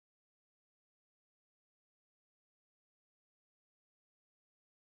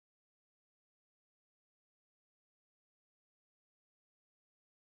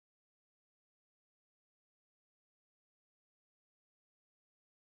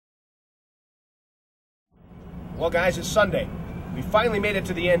Well, guys, it's Sunday. We finally made it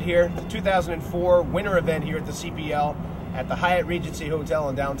to the end here. The 2004 winter event here at the CPL at the Hyatt Regency Hotel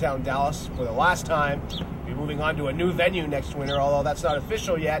in downtown Dallas for the last time. We're moving on to a new venue next winter, although that's not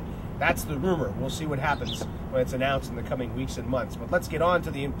official yet. That's the rumor. We'll see what happens when it's announced in the coming weeks and months. But let's get on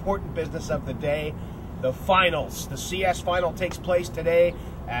to the important business of the day, the finals. The CS final takes place today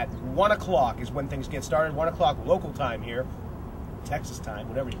at 1 o'clock is when things get started. 1 o'clock local time here, Texas time,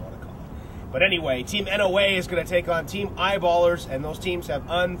 whatever you want to call it. But anyway, Team NOA is going to take on Team Eyeballers, and those teams have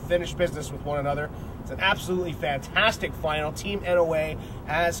unfinished business with one another. It's an absolutely fantastic final. Team NOA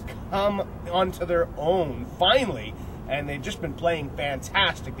has come onto their own, finally, and they've just been playing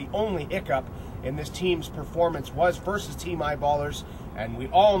fantastic. The only hiccup in this team's performance was versus Team Eyeballers, and we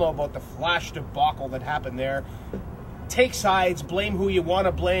all know about the flash debacle that happened there. Take sides, blame who you want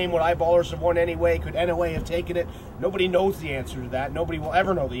to blame. What Eyeballers have won anyway. Could NOA have taken it? Nobody knows the answer to that. Nobody will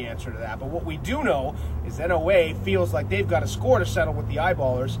ever know the answer to that. But what we do know is NOA feels like they've got a score to settle with the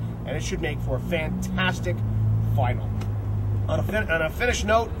Eyeballers, and it should make for a fantastic final. On a finished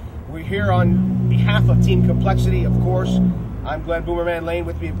note, we're here on behalf of Team Complexity, of course. I'm Glenn Boomerman Lane,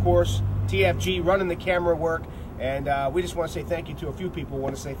 with me, of course, TFG running the camera work. And we just want to say thank you to a few people. We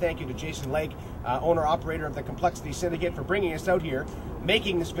want to say thank you to Jason Lake, owner-operator of the Complexity Syndicate, for bringing us out here,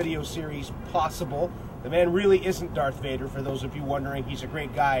 making this video series possible. The man really isn't Darth Vader, for those of you wondering. He's a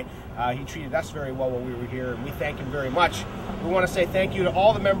great guy. He treated us very well while we were here, and we thank him very much. We want to say thank you to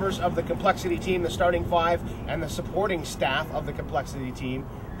all the members of the Complexity team, the starting five, and the supporting staff of the Complexity team.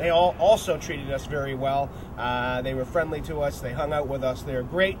 They all also treated us very well. They were friendly to us. They hung out with us. They're a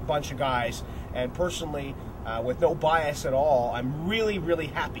great bunch of guys. And personally, with no bias at all, I'm really, really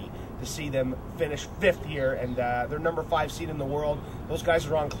happy to see them finish 5th here, and they're number 5 seed in the world. Those guys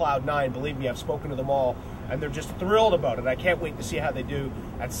are on cloud 9. Believe me, I've spoken to them all, and they're just thrilled about it. I can't wait to see how they do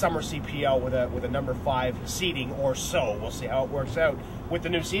at Summer CPL with a number 5 seeding or so. We'll see how it works out with the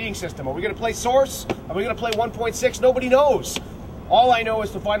new seeding system. Are we going to play Source? Are we going to play 1.6? Nobody knows. All I know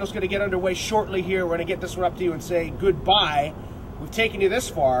is the final's going to get underway shortly here. We're going to get this one up to you and say goodbye. We've taken you this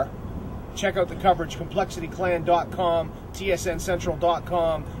far. Check out the coverage, ComplexityClan.com,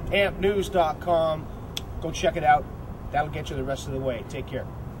 TSNCentral.com, AmpNews.com. Go check it out. That'll get you the rest of the way. Take care.